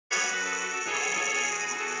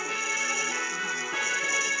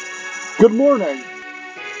Good morning!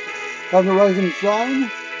 Time to rise and shine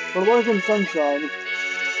for life and sunshine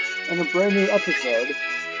in a brand new episode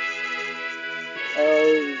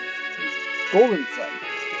of Golden Sun.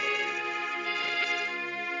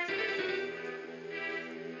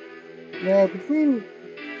 Yeah,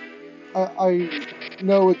 I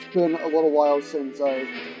know it's been a little while since I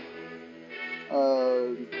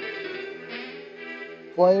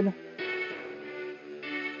played.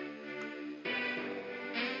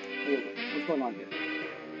 Hey, what's going on here?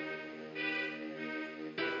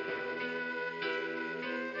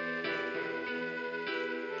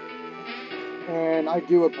 And I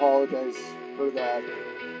do apologize for that.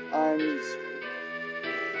 I'm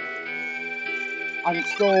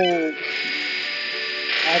still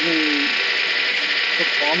having some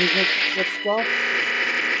problems with stuff.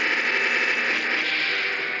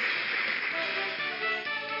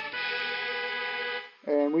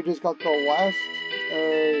 And we just got the last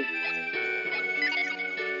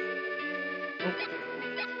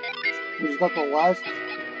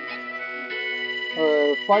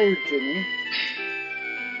Fire Jimmy,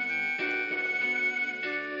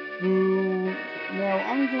 who now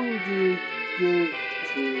I'm going to give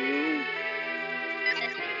to,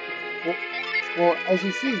 well, as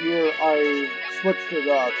you see here, I switched it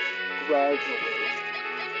up gradually.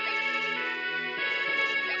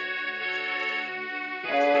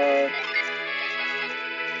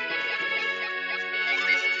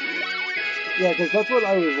 Yeah, because that's what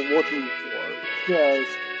I was looking for.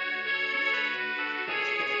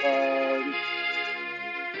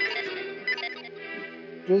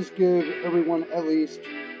 Just give everyone at least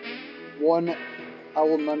one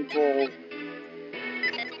elemental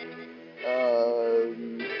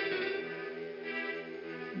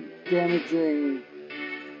damaging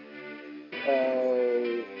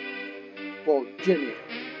Jimmy.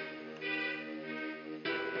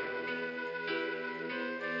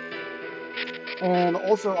 And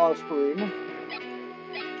also off-screen.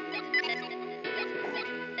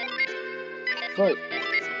 Sorry,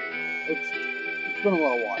 it's been a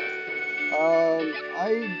little while.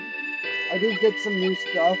 I did get some new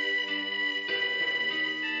stuff,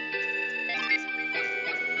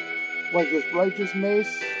 like this Righteous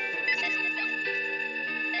Mace,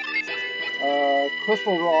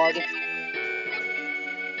 Crystal Rod,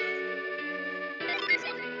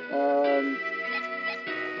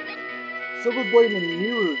 Silver Blade and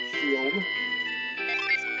Mirror Shield.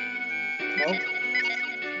 No.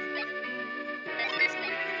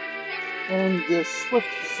 And the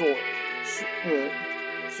Swift Sword.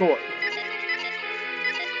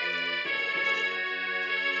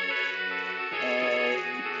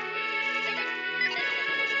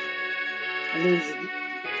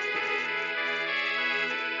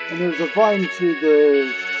 And there's a vine to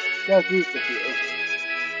the southeast of here.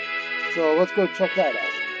 So let's go check that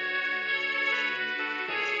out.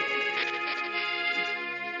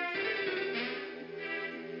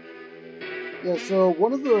 Yeah, so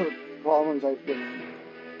one of the problems I've been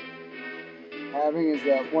having is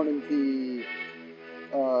that one of the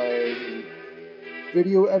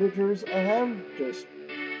video editors I have just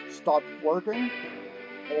stopped working,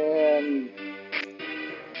 and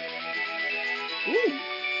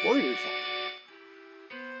Warriors.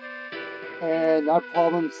 And that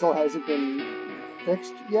problem still hasn't been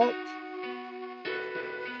fixed yet.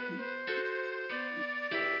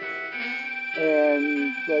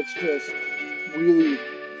 And that's just really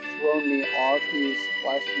thrown me off these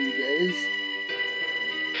last few days.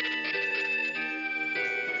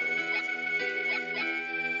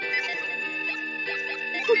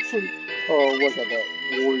 Oh, look at that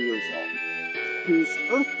Warriors on. Boost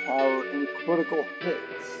Earth Power and critical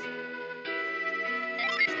hits.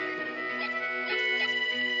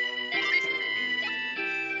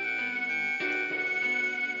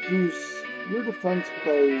 Boosts your defense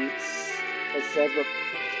by a 7,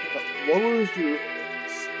 but lowers your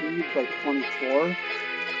speed by 24.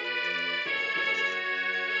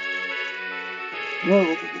 No,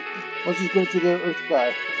 let's just go to the Earth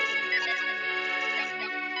guy.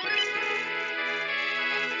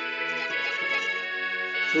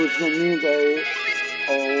 Which means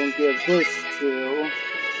I'll give this to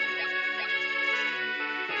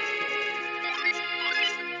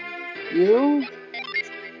you.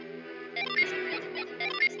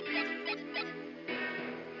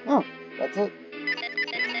 Oh, that's it.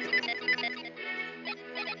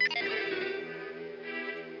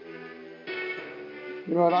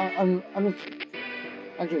 You know what? I'm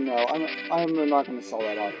actually no. I'm not going to sell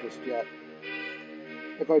that off just yet.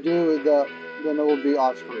 If I do that, then it will be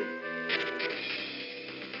off screen.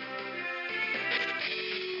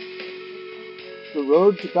 The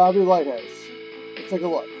road to Boundary Lighthouse. Let's take a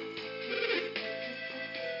look.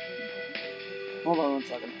 Hold on 1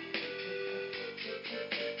 second.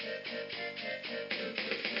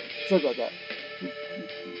 Sorry about that.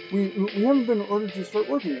 We haven't been ordered to start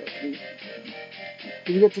working yet.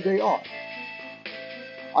 Do we get today off?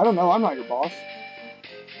 I don't know. I'm not your boss.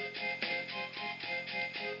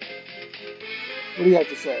 What do you have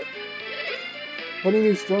to say? Putting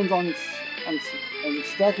these stones on and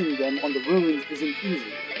stacking them on the ruins isn't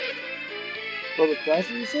easy. Build it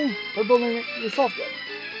faster, you say? Try building it yourself then.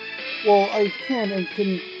 Well, I can and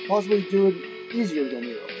can possibly do it easier than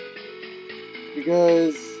you.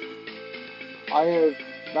 Because I have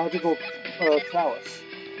magical prowess.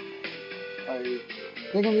 I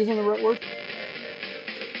think I'm using the right word?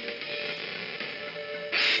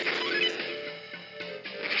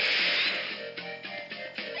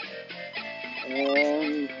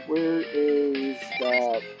 And where is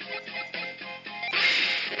that?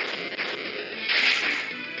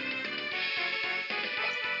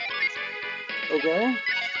 Okay,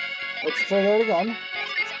 let's try that again.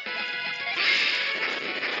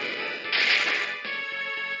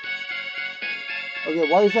 Okay,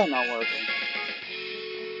 why is that not working?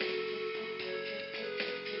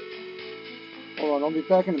 Hold on, I'll be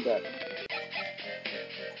back in a bit.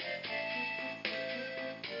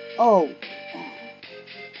 Oh!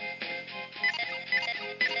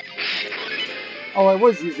 Oh, I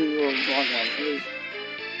was using the wrong one.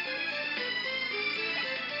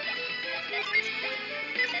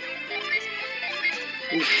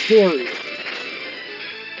 It was scary.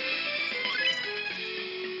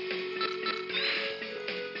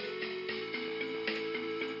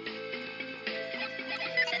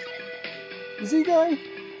 You see, guy?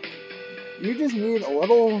 You just need a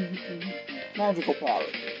little magical power.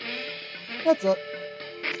 That's it.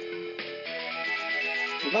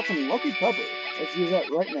 We got some lucky pepper. Let's use that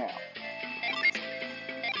right now.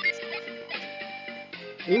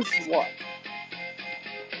 Here's what?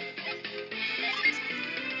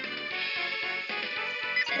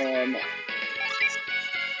 No.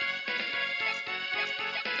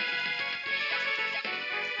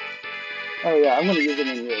 Oh yeah, I'm gonna use it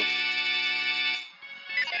in here.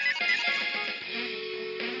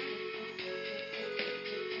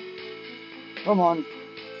 Come on.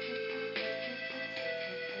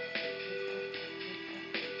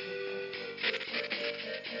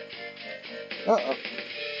 Uh-oh.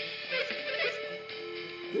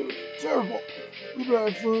 They were terrible. We were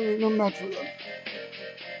absolutely no match for them.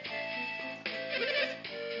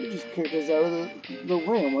 They just kicked us out of the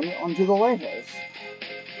way and went onto the lighthouse.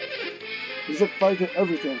 He set fire to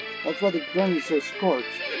everything. That's why the ground is so scorched.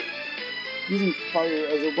 Using fire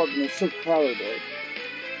as a weapon is so cowardly.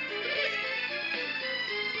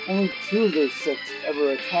 Only 2 of those 6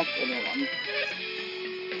 ever attacked anyone.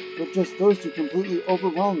 But just those 2 completely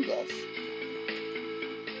overwhelmed us.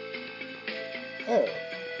 Oh.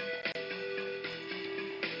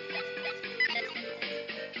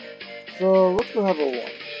 So, let's go have a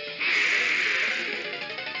look.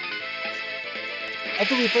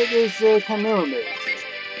 After we fight this Chimera Mage.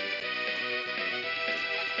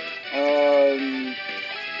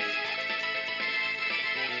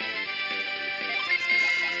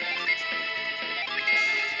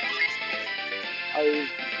 I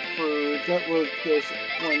forget what this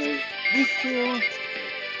one is used to.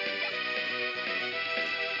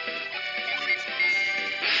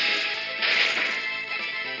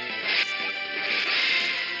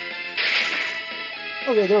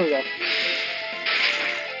 Okay, there we go.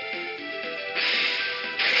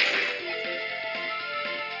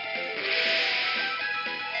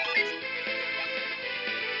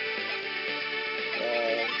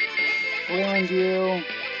 Land you.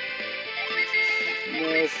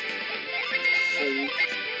 Mist. Sleep.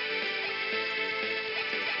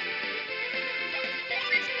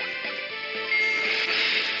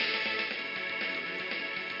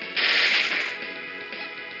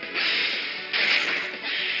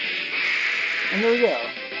 And there we go.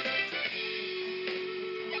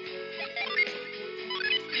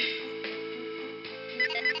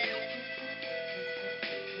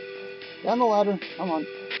 Down the ladder. Come on.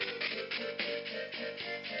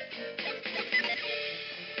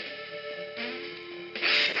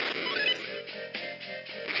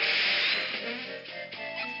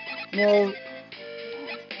 No.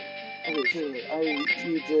 Okay, seriously, I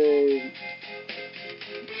need to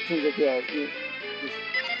change up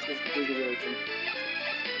this configuration.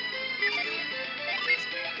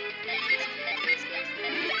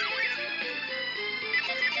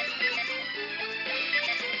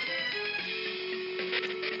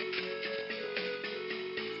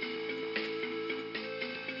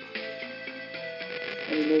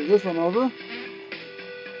 move this one over.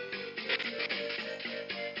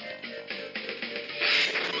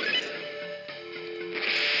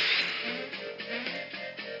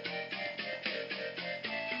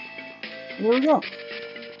 And there we go.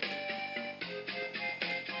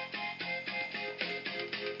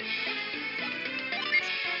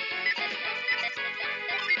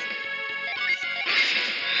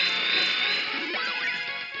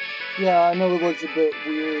 Yeah, I know it looks a bit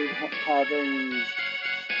weird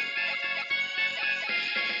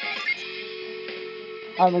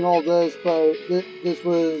having all this, but this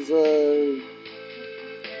was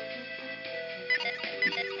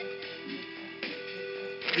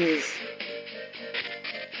this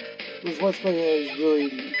Let's Play has really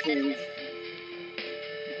changed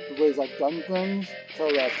the ways I've done things,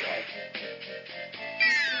 so that's why.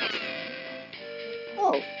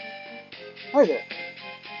 Oh, hi there.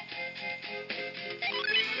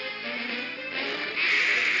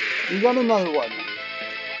 We got another one.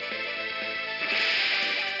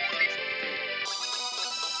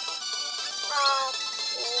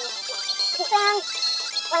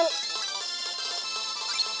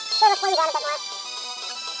 Slow down a bit more.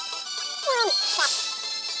 And stop.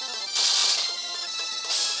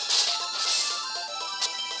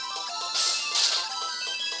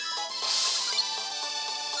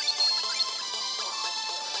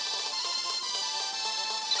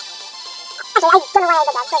 Actually, I don't know why I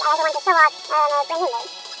did that, because I also want to show off brand new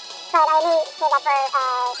moves. But I may save that for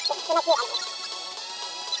the next few enemies.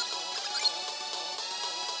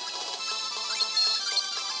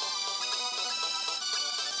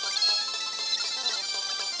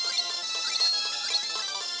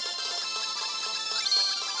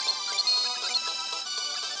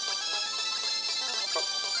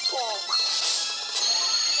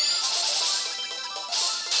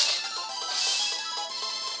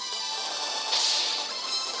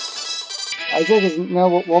 Isaac is now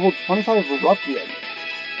level 25 for Ruffian.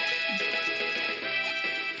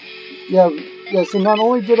 Yeah, so not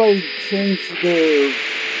only did I change their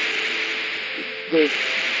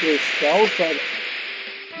spells,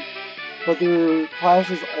 but their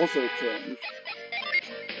classes also changed.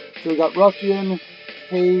 So we got Ruffian,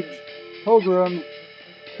 Page, Pilgrim.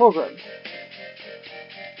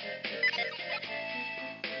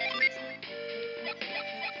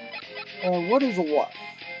 And what is a what?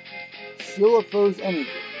 Seal of foe's energy.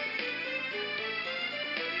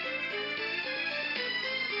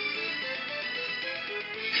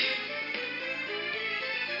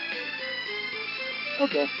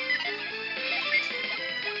 Okay.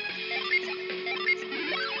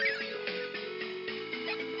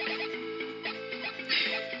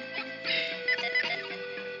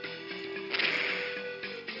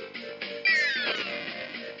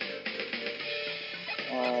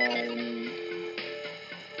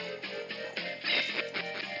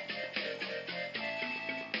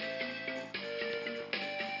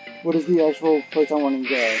 What is the actual place I want to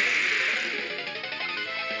go?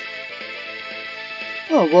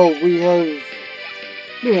 Oh, well, we have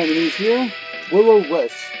new enemies here.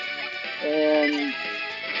 Will-O-Wisp and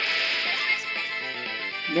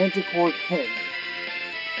Manticore King.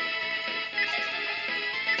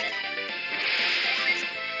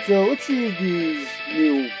 So let's see these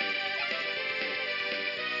new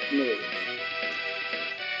moves.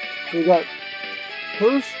 So we got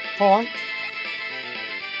Curse, Haunt,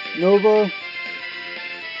 Nova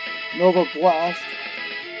Blast,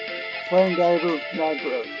 Flame Diver, Mad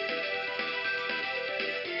Growth.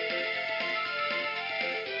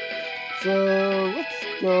 So let's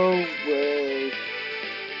go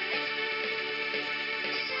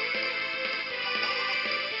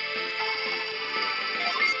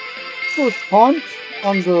with Haunt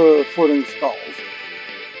on the Floating Skulls.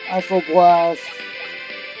 Astral Blast,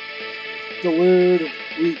 Delude,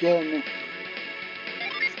 Weaken.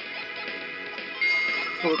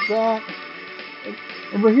 So with that,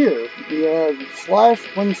 and we're here. We have Slash,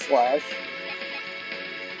 Wind Slash.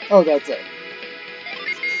 Oh, that's it.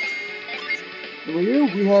 And we're here,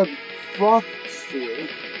 we have Froth Sphere.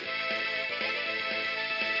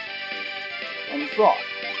 And Froth.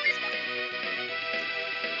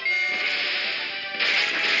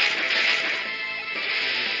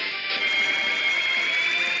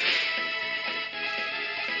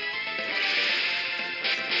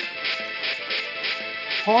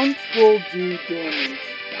 Haunt will do damage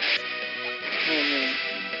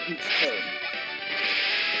each turn.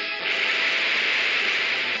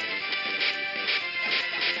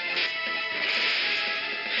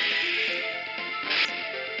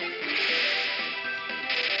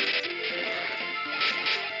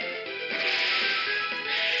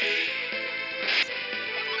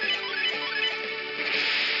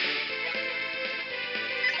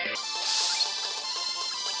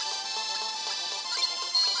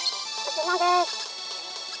 Safety measures.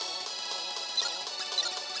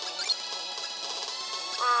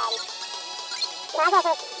 I guess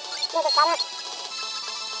it's make it better.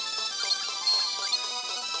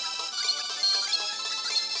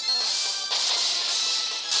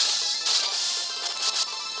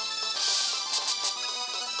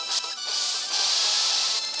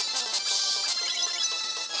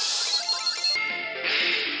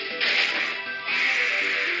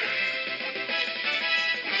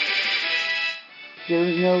 There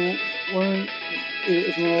is no learn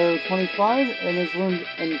is now 25 and is learned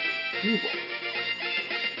in people.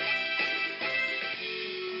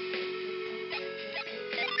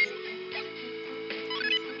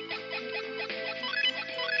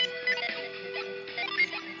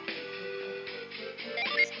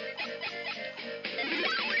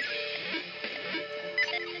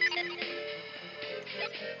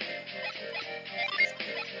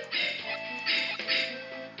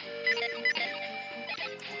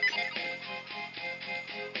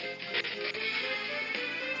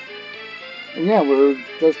 And yeah, we're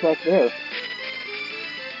just back there.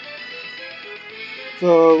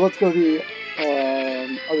 So let's go the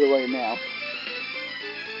other way now.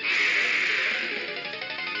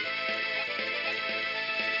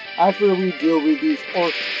 After we deal with these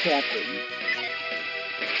orc captains.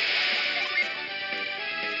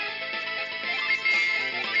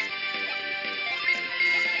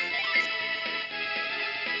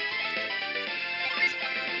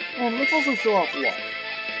 And let's also show off luck.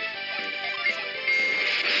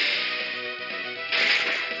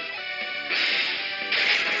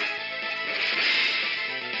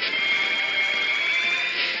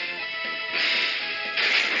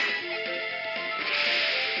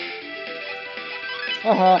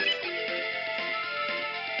 Haha.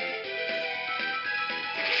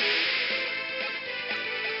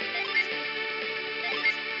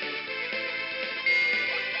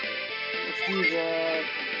 Let's do that.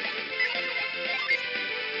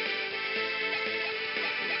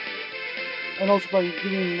 And also by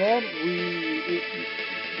doing that, we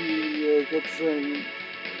get some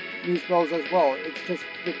new spells as well. It's just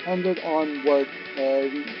dependent on what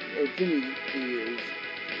Jimmy is.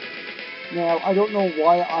 Now, I don't know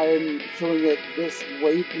why I'm showing it this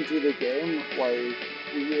late into the game, like,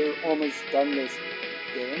 we're almost done this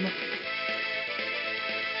game.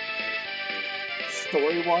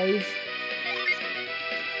 Story-wise.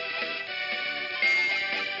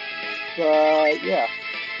 But, yeah.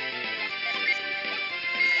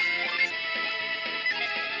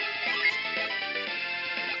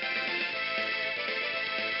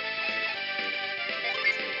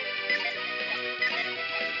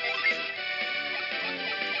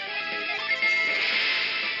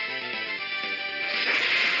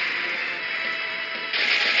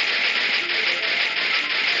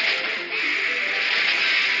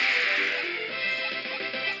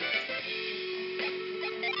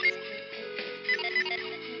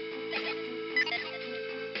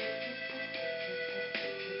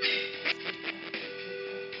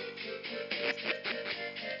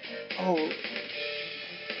 Oh.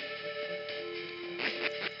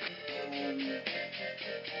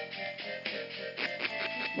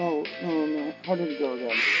 No. How did it go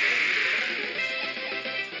again?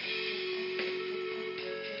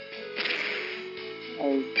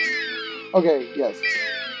 Okay, yes.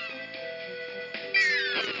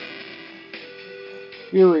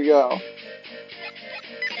 Here we go.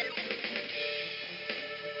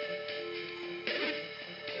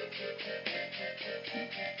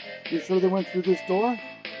 You sure they went through this door?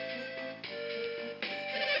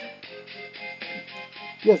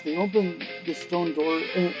 Yes, they opened the stone door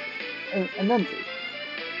and entered.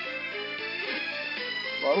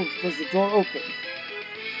 Well, does the door open?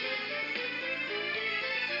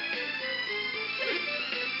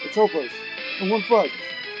 It's hopeless. It won't budge.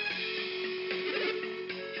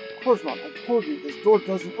 Of course not. I told you, this door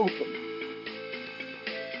doesn't open.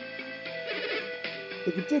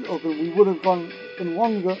 If it did open, we would have gone in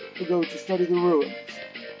long ago to study the ruins.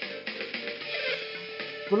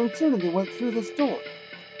 But I'm certain they went through this door.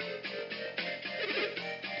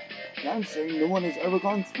 And I'm saying no one has ever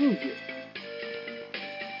gone through here.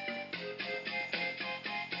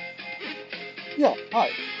 Yeah, hi.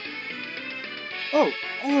 Oh,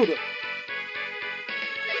 I heard it.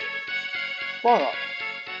 Far up.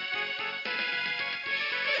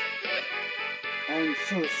 I'm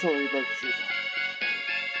so sorry about Shiva.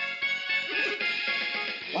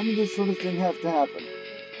 Why did this sort of thing have to happen?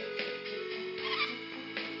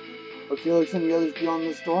 Or Felix and the others beyond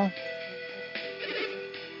this door?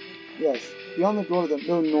 Yes, beyond the door that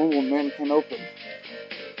no normal man can open.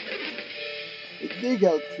 If they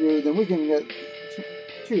get through, then we can get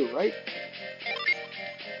two, right?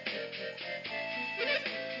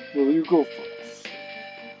 Well, you go first.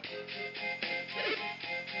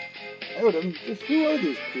 Adam, just who are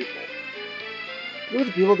these people? They're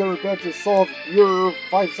the people that were about to solve your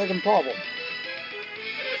 5-second problem.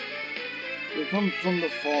 They come from the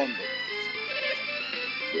Fallen Brothers.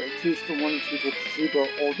 They are chased from one who took Shiba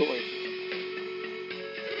all the way from them.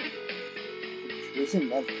 Chasing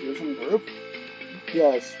that fearsome group?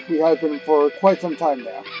 Yes, we have been for quite some time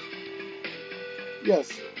now.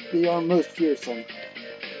 Yes, they are most fearsome.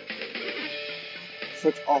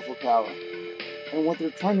 Such awful power. And what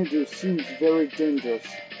they're trying to do seems very dangerous.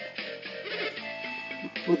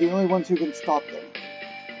 We're the only ones who can stop them.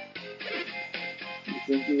 You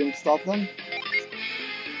think you can stop them?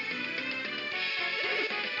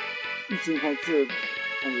 You seem quite sure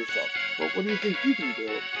of yourself. But what do you think you can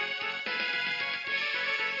do?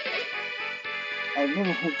 I've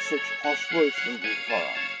never heard such harsh words from you,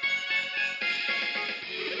 Karan.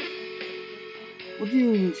 What do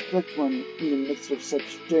you expect when in the midst of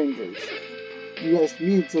such dangers? You asked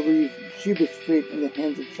me to leave Shiba's fate in the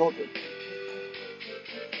hands of children.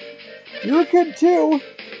 You're a kid too!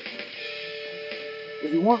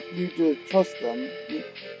 If you want me to trust them,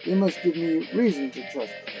 you must give me reason to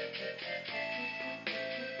trust them.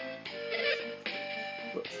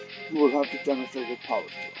 First, you will have to demonstrate your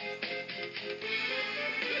powers to us.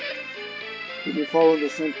 Did you follow the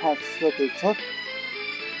same paths that they took?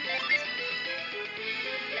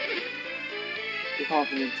 Your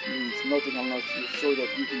confidence means nothing unless you're sure that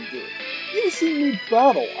you can do it. You've seen me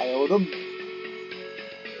battle, Iotum.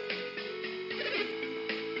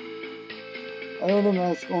 Iotum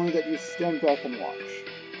asks only that you stand back and watch.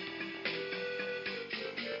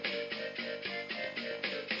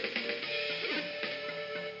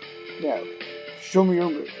 Now, show me your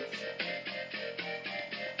moves.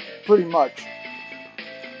 Pretty much.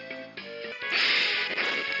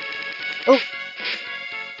 Oh!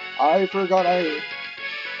 I forgot I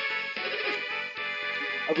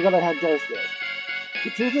had Jazz there. The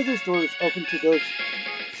truth of this door is open to those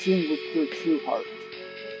seeing with their true heart.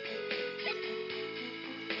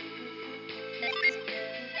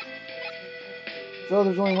 So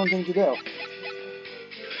there's only one thing to do.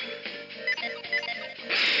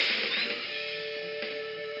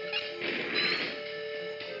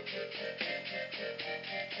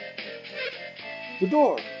 The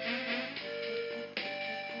door!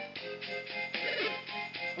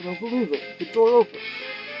 I don't believe it. The door opened.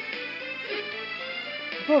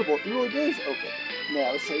 Incredible, it really is open.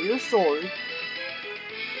 Now say you're sorry.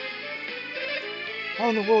 How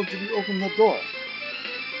in the world did you open the door?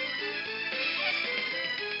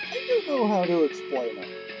 I don't know how to explain it.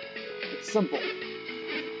 It's simple.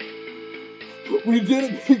 We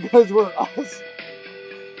did it because we're us.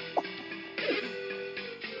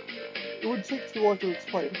 It would take too long to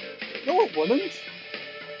explain. No, it wouldn't.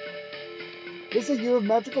 They say you have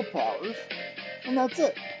magical powers, and that's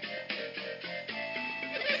it.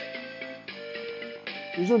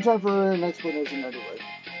 There's no time for an explanation anyway.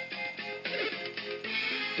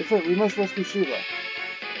 That's right, we must rescue Shiba.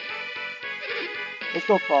 Let's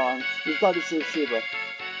go, Fawn. We've got to save Shiba.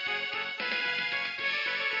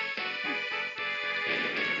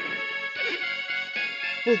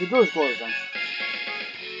 Hey, the door's closing.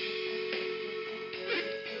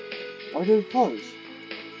 Why did it close?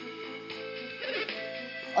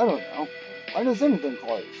 I don't know. Why does anything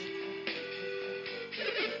close?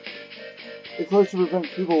 It closed to prevent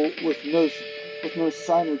people with no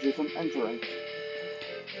synergy from entering.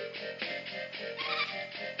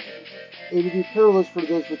 It would be perilous for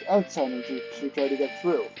those without synergy to try to get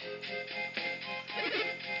through.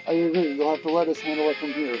 I agree, you'll have to let us handle it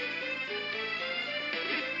from here.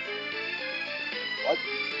 What?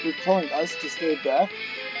 You're telling us to stay back?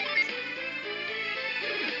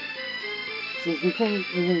 Since we can't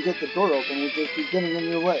even get the door open, we'd just be getting in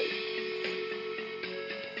your way.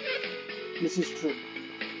 This is true.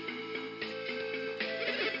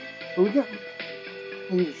 But we can't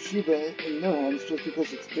leave Shiba in their hands just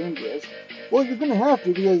because it's dangerous. Well, you're gonna have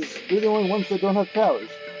to because we're the only ones that don't have powers.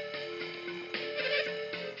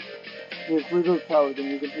 We have greater power than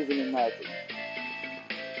you can even imagine.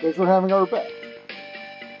 Thanks for having our back.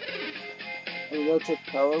 And that's a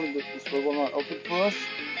power that this door will not open for us.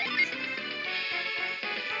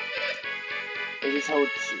 That is how it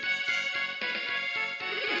seems.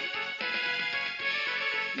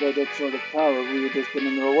 Without that sort of power, we would just get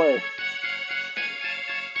in their way.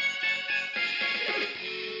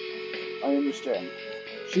 I understand.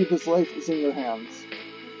 Shiba's life is in your hands.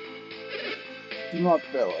 Do not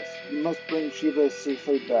fail us. You must bring Shiba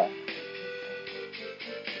safely back.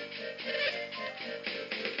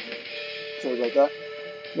 Sorry about that.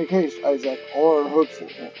 Make haste, Isaac. All our hopes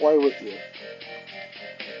lie with you.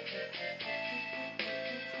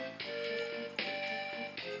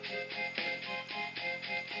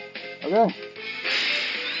 Okay.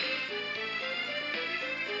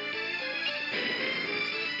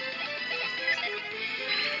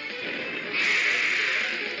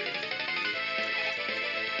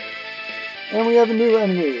 And we have a new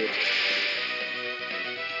enemy.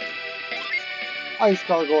 Ice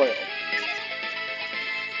Gargoyle.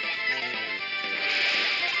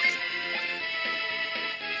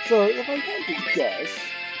 So, if I had to guess,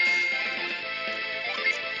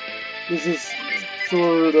 this is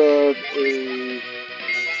sort of a...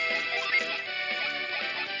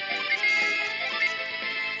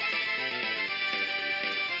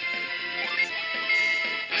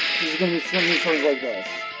 This is going to be something like this.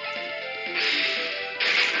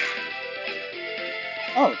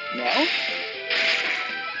 Oh, no?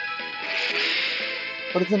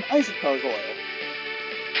 But it's an ice gargoyle.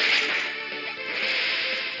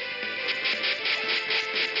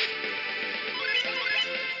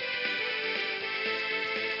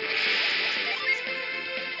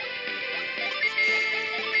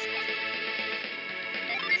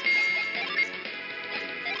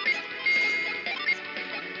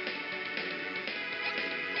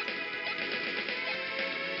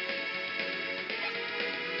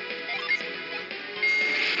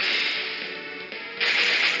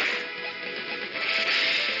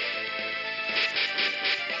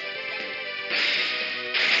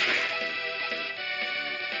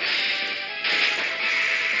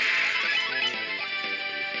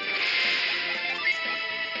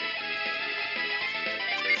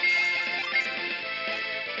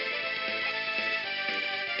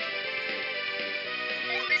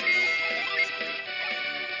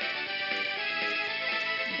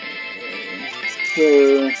 So,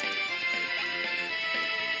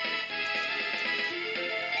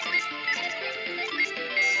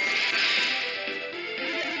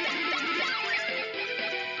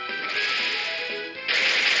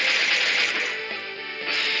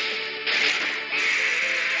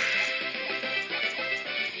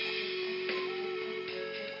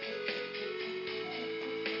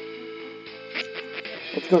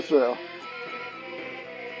 let's go through.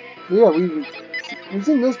 Yeah, we've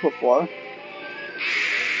seen this before.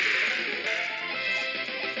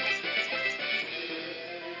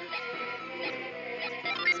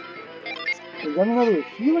 We've got another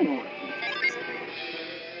healing ring,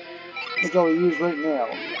 which I'll use right now.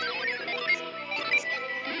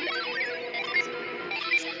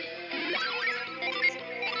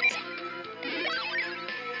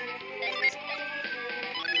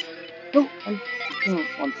 Oh, I didn't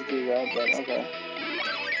want to do that, but okay.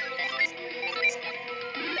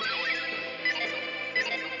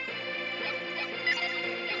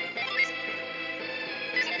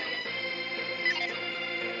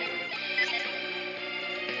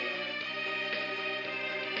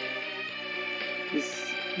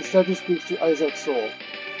 The statue speaks to Isaac's soul.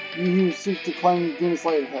 You who seek to climb Venus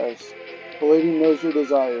Lighthouse, the lady knows your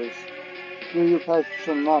desires. Here your path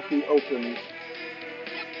shall not be open.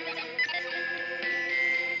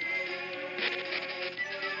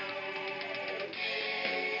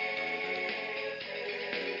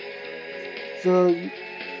 So,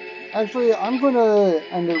 actually, I'm going to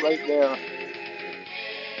end it right there.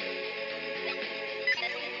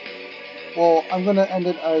 Well, I'm going to end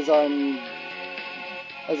it as I'm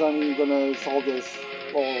going to solve this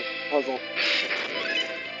little puzzle.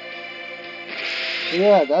 So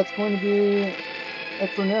yeah, that's going to be it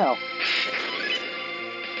for now.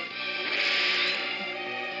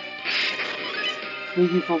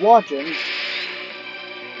 Thank you for watching.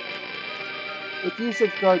 If you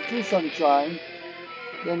subscribe to Sunshine,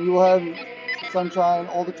 then you will have sunshine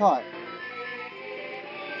all the time.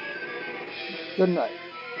 Good night.